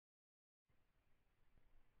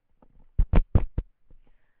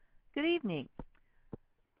Good evening.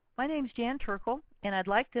 My name is Jan Turkle, and I'd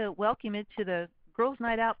like to welcome you to the Girls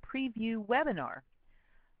Night Out Preview webinar.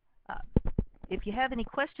 Uh, if you have any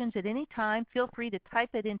questions at any time, feel free to type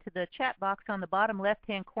it into the chat box on the bottom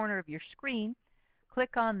left-hand corner of your screen.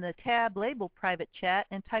 Click on the tab labeled Private Chat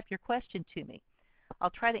and type your question to me. I'll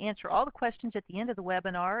try to answer all the questions at the end of the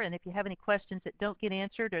webinar, and if you have any questions that don't get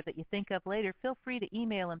answered or that you think of later, feel free to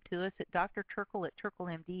email them to us at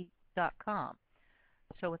drturkle@turklemd.com.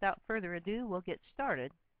 So without further ado, we'll get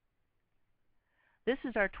started. This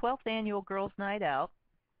is our 12th annual Girls Night Out.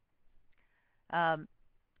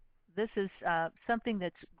 This is something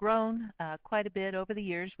that's grown quite a bit over the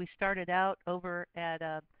years. We started out over at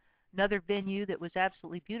another venue that was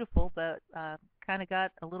absolutely beautiful, but kind of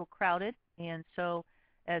got a little crowded. And so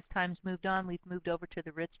as time's moved on, we've moved over to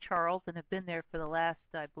the Ritz-Charles and have been there for the last,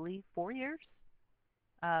 I believe, 4 years.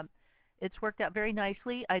 It's worked out very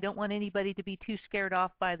nicely. I don't want anybody to be too scared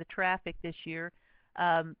off by the traffic this year.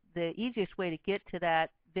 The easiest way to get to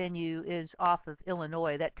that venue is off of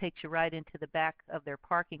Illinois. That takes you right into the back of their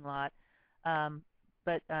parking lot.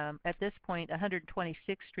 But at this point,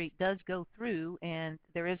 126th Street does go through, and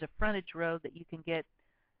there is a frontage road that you can get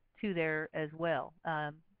to there as well.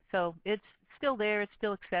 So it's still there. It's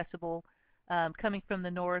still accessible. Coming from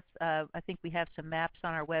the north, I think we have some maps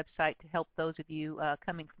on our website to help those of you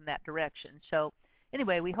coming from that direction. So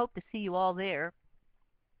anyway, we hope to see you all there.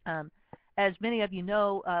 As many of you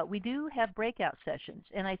know, we do have breakout sessions,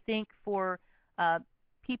 and I think for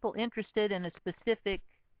people interested in a specific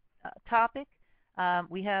topic,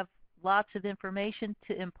 we have lots of information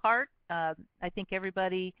to impart. I think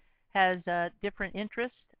everybody has different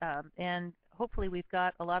interests, and hopefully we've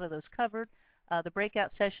got a lot of those covered. The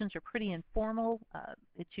breakout sessions are pretty informal.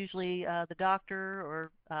 It's usually the doctor or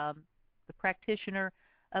the practitioner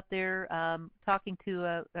up there talking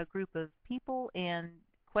to a group of people, and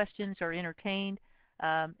questions are entertained,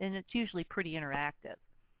 and it's usually pretty interactive.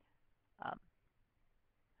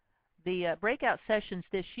 The breakout sessions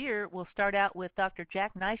this year will start out with Dr.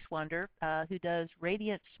 Jack Nicewander, who does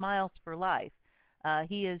Radiant Smiles for Life.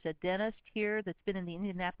 He is a dentist here that's been in the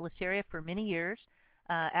Indianapolis area for many years.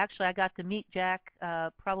 Actually, I got to meet Jack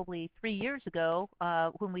probably 3 years ago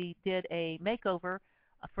when we did a makeover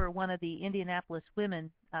for one of the Indianapolis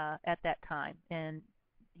women at that time, and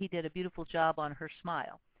he did a beautiful job on her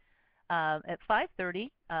smile. At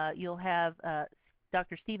 5:30, you'll have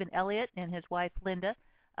Dr. Stephen Elliott and his wife Linda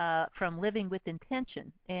from Living with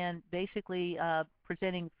Intention, and basically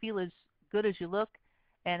presenting Feel as Good as You Look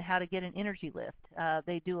and how to get an energy lift.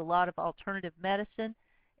 They do a lot of alternative medicine,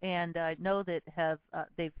 and I know that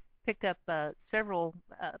they've picked up several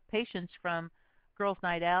patients from Girls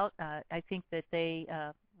Night Out. I think that they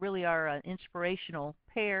really are an inspirational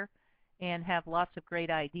pair and have lots of great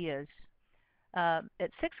ideas.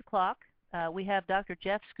 At 6 o'clock, we have Dr.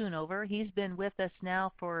 Jeff Schoonover. He's been with us now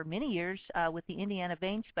for many years with the Indiana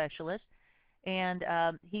Vein Specialist, and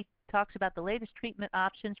he talks about the latest treatment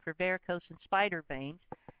options for varicose and spider veins,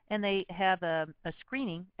 and they have a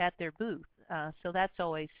screening at their booth, so that's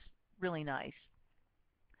always really nice.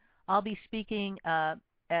 I'll be speaking at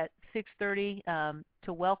 6:30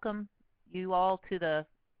 to welcome you all to the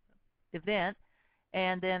event,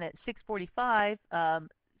 and then at 6:45,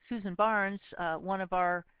 Susan Barnes, one of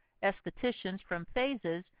our estheticians from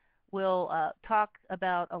Phases, will talk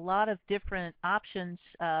about a lot of different options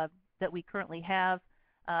that we currently have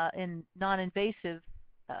in non-invasive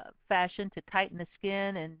fashion to tighten the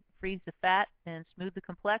skin and freeze the fat and smooth the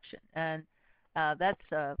complexion. And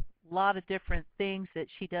that's a lot of different things that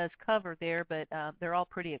she does cover there, but they're all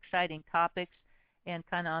pretty exciting topics and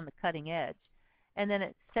kind of on the cutting edge. And then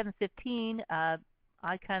at 7:15,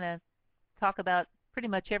 I kind of talk about pretty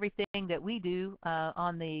much everything that we do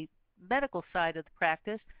on the medical side of the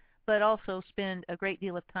practice, but also spend a great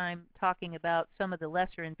deal of time talking about some of the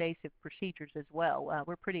lesser invasive procedures as well.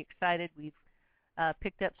 We're pretty excited. We've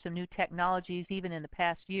picked up some new technologies even in the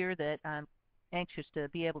past year that I'm anxious to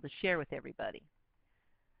be able to share with everybody.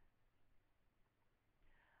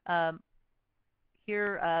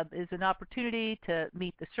 Here is an opportunity to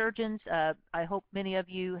meet the surgeons. I hope many of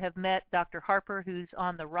you have met Dr. Harper, who's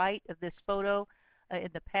on the right of this photo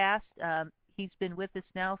in the past. He's been with us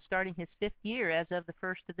now starting his 5th year as of the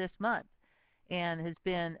 1st of this month, and has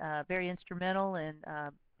been very instrumental in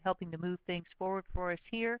helping to move things forward for us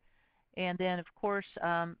here. And then, of course,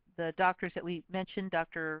 the doctors that we mentioned,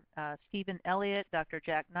 Dr. Stephen Elliott, Dr.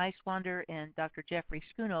 Jack Nicewander, and Dr. Jeffrey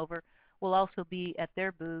Schoonover, will also be at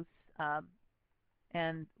their booths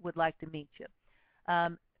and would like to meet you.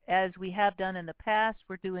 As we have done in the past,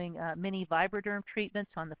 we're doing mini Vibroderm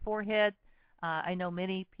treatments on the forehead. I know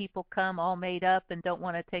many people come all made up and don't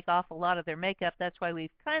want to take off a lot of their makeup. That's why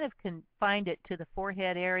we've kind of confined it to the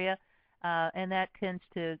forehead area, and that tends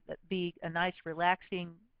to be a nice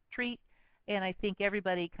relaxing treat. And I think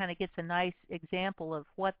everybody kind of gets a nice example of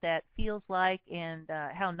what that feels like and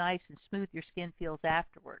how nice and smooth your skin feels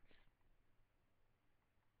afterwards.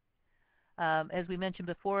 As we mentioned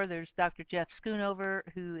before, there's Dr. Jeff Schoonover,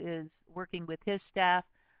 who is working with his staff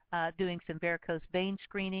doing some varicose vein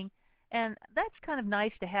screening. And that's kind of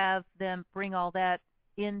nice to have them bring all that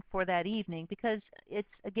in for that evening because it's,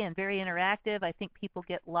 again, very interactive. I think people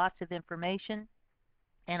get lots of information,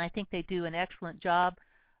 and I think they do an excellent job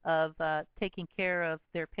of taking care of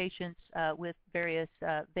their patients with various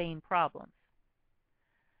vein problems.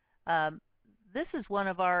 This is one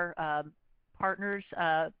of our partners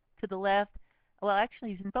to the left. Well,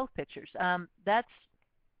 actually, he's in both pictures. That's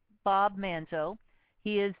Bob Manzo.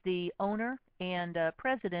 He is the owner and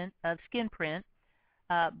president of Skinprint.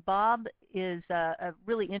 Bob is a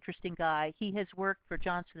really interesting guy. He has worked for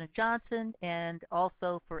Johnson & Johnson and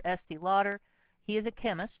also for Estee Lauder. He is a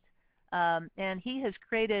chemist, and he has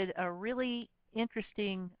created a really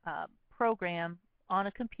interesting program on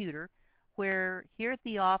a computer where here at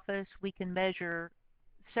the office we can measure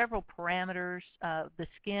several parameters of the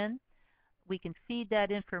skin. We can feed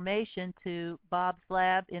that information to Bob's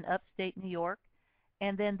lab in upstate New York,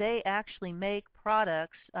 and then they actually make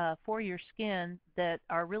products for your skin that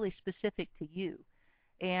are really specific to you.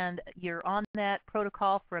 And you're on that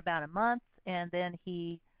protocol for about a month, and then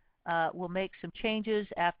he will make some changes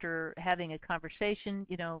after having a conversation,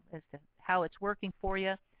 as to how it's working for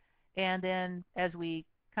you. And then as we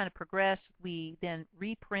kind of progress, we then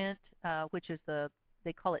reprint, which is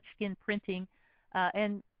they call it skin printing,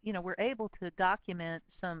 and we're able to document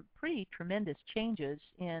some pretty tremendous changes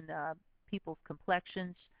in people's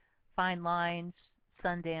complexions, fine lines,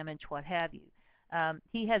 sun damage, what have you.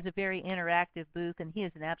 He has a very interactive booth, and he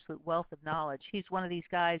is an absolute wealth of knowledge. He's one of these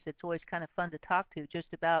guys that's always kind of fun to talk to just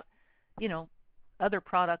about, other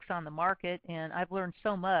products on the market, and I've learned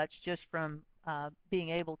so much just from being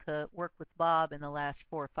able to work with Bob in the last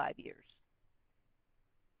 4 or 5 years.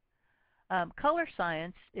 Color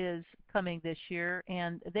Science is coming this year,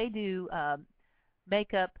 and they do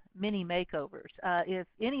makeup mini makeovers. If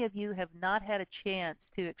any of you have not had a chance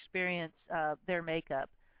to experience their makeup,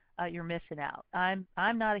 you're missing out. I'm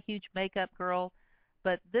not a huge makeup girl,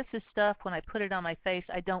 but this is stuff when I put it on my face,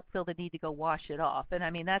 I don't feel the need to go wash it off. And I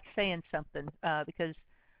mean, that's saying something because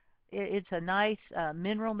it's a nice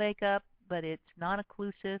mineral makeup, but it's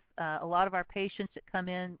non-occlusive. A lot of our patients that come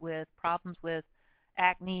in with problems with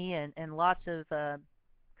acne and lots of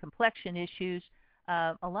complexion issues,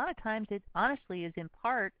 a lot of times it honestly is in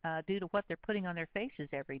part due to what they're putting on their faces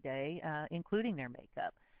every day, including their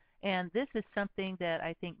makeup. And this is something that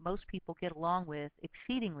I think most people get along with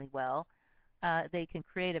exceedingly well. They can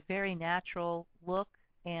create a very natural look,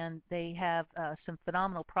 and they have some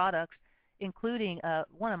phenomenal products, including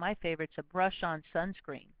one of my favorites, a brush-on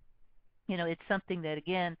sunscreen. It's something that,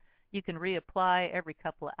 again, you can reapply every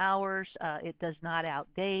couple of hours. It does not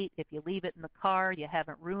outdate. If you leave it in the car, you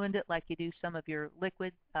haven't ruined it like you do some of your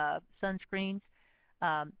liquid sunscreens.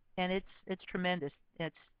 And it's tremendous.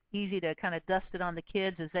 It's easy to kind of dust it on the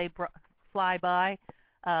kids as they fly by.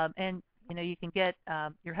 And you can get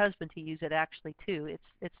your husband to use it actually too.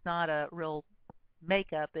 It's not a real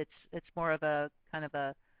makeup. It's more of a kind of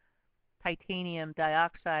a titanium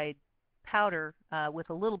dioxide powder with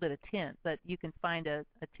a little bit of tint, but you can find a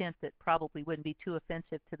tint that probably wouldn't be too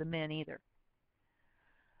offensive to the men either.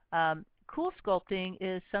 Cool Sculpting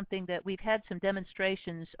is something that we've had some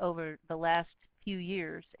demonstrations over the last few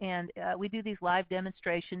years, and we do these live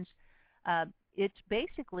demonstrations. It's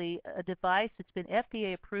basically a device that's been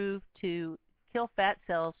FDA approved to kill fat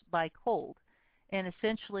cells by cold. And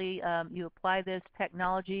essentially, you apply this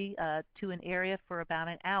technology to an area for about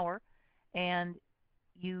an hour, and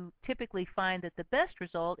you typically find that the best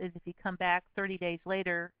result is if you come back 30 days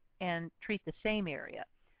later and treat the same area.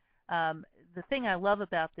 The thing I love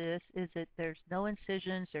about this is that there's no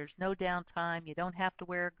incisions, there's no downtime, you don't have to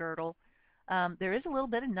wear a girdle. There is a little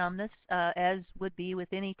bit of numbness, as would be with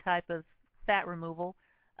any type of fat removal,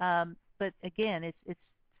 but again, it's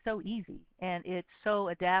so easy and it's so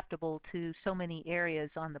adaptable to so many areas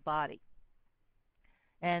on the body.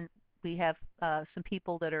 And we have some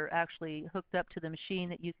people that are actually hooked up to the machine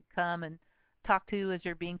that you can come and talk to as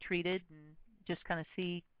they're being treated and just kind of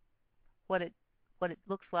see what it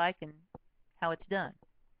looks like and how it's done.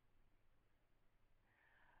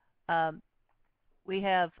 We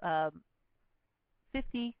have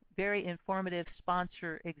 50 very informative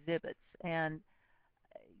sponsor exhibits, and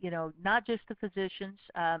not just the physicians,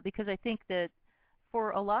 because I think that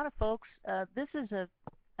for a lot of folks, this is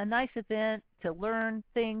a nice event to learn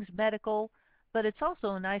things medical, but it's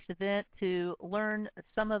also a nice event to learn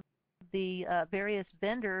some of the various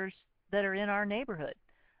vendors that are in our neighborhood.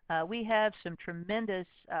 We have some tremendous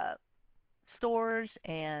stores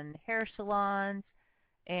and hair salons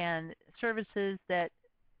and services that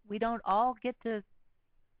we don't all get to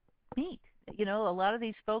meet. A lot of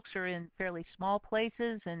these folks are in fairly small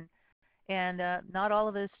places, and not all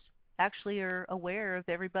of us actually are aware of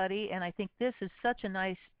everybody. And I think this is such a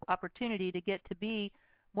nice opportunity to get to be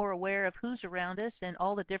more aware of who's around us and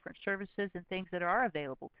all the different services and things that are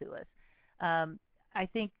available to us. I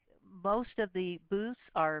think most of the booths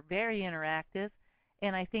are very interactive,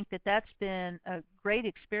 and I think that that's been a great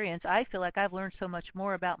experience. I feel like I've learned so much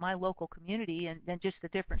more about my local community and just the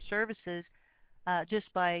different services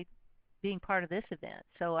just by being part of this event.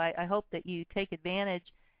 So I hope that you take advantage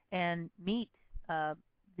and meet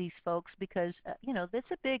these folks, because this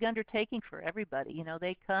is a big undertaking for everybody.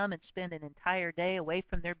 They come and spend an entire day away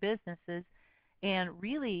from their businesses and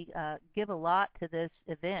really give a lot to this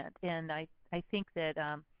event. And I think that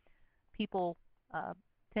people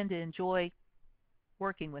tend to enjoy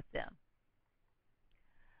working with them.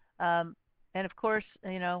 And of course,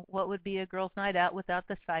 what would be a girls' night out without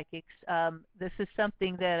the psychics? This is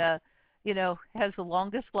something that has the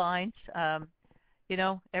longest lines.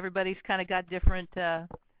 Everybody's kind of got different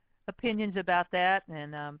opinions about that,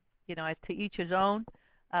 and to each his own.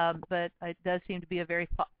 But it does seem to be a very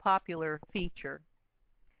popular feature.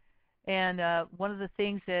 And one of the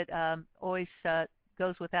things that always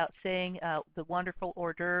goes without saying, the wonderful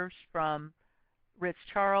hors d'oeuvres from Ritz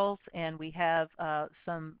Charles, and we have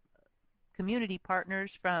some community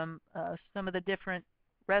partners from some of the different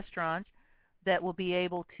restaurants that will be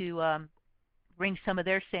able to bring some of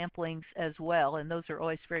their samplings as well, and those are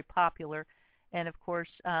always very popular. And of course,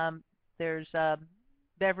 there's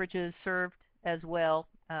beverages served as well.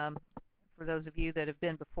 For those of you that have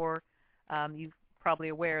been before, you're probably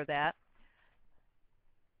aware of that.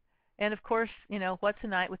 And of course, what's a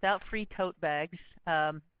night without free tote bags?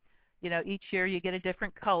 Each year you get a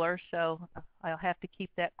different color, so I'll have to keep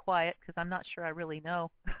that quiet because I'm not sure I really know.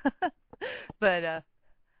 But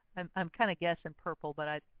I'm kind of guessing purple, but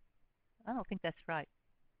I don't think that's right.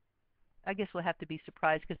 I guess we'll have to be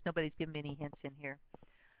surprised because nobody's given me any hints in here.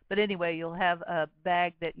 But anyway, you'll have a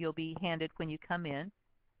bag that you'll be handed when you come in.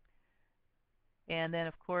 And then,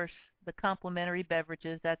 of course, the complimentary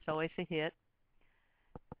beverages, that's always a hit.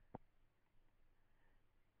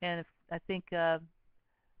 And I think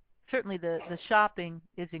certainly the shopping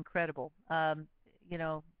is incredible.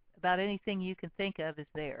 About anything you can think of is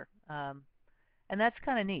there. And that's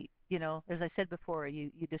kind of neat. As I said before,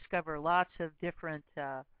 you discover lots of different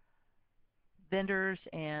vendors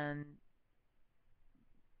and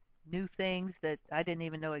new things that I didn't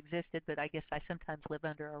even know existed, but I guess I sometimes live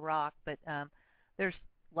under a rock. But there's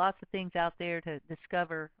lots of things out there to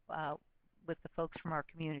discover with the folks from our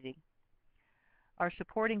community. Our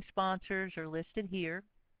supporting sponsors are listed here.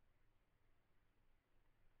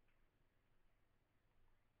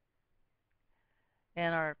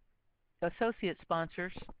 And our associate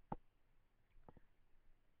sponsors,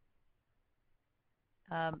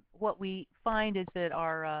 what we find is that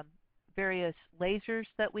our various lasers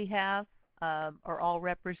that we have are all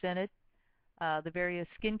represented. The various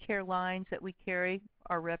skincare lines that we carry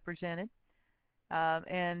are represented.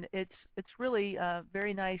 And it's really a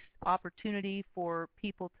very nice opportunity for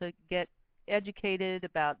people to get educated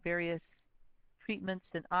about various treatments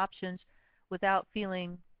and options without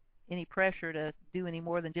feeling any pressure to do any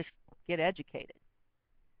more than just get educated.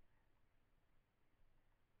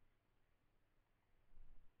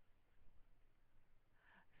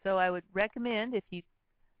 So I would recommend, if you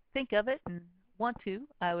think of it and want to,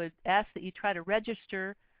 I would ask that you try to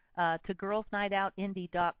register to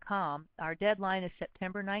girlsnightoutindie.com. Our deadline is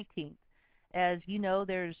September 19th. As you know,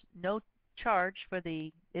 there's no charge for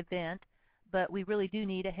the event, but we really do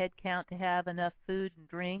need a head count to have enough food and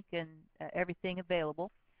drink and everything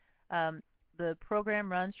available. The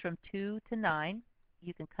program runs from 2 to 9.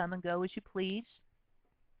 You can come and go as you please.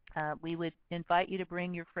 We would invite you to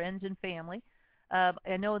bring your friends and family.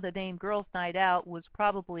 I know the name Girls Night Out was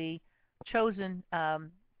probably chosen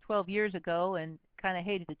 12 years ago and kind of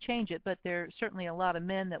hated to change it, but there are certainly a lot of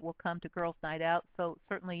men that will come to Girls Night Out, so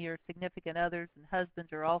certainly your significant others and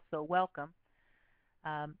husbands are also welcome.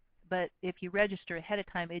 But if you register ahead of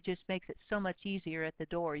time, it just makes it so much easier at the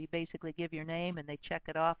door. You basically give your name and they check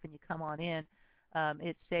it off and you come on in.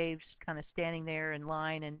 It saves kind of standing there in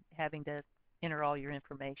line and having to enter all your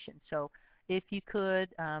information. So if you could,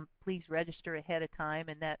 please register ahead of time,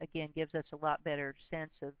 and that again gives us a lot better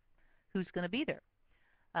sense of who's going to be there.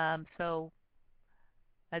 So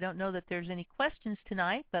I don't know that there's any questions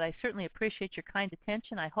tonight, but I certainly appreciate your kind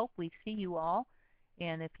attention. I hope we see you all.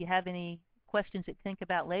 And if you have any questions that you think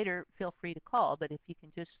about later, feel free to call. But if you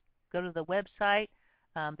can just go to the website,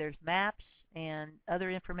 there's maps and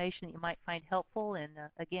other information that you might find helpful. And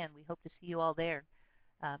again, we hope to see you all there.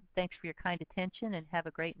 Thanks for your kind attention, and have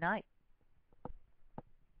a great night.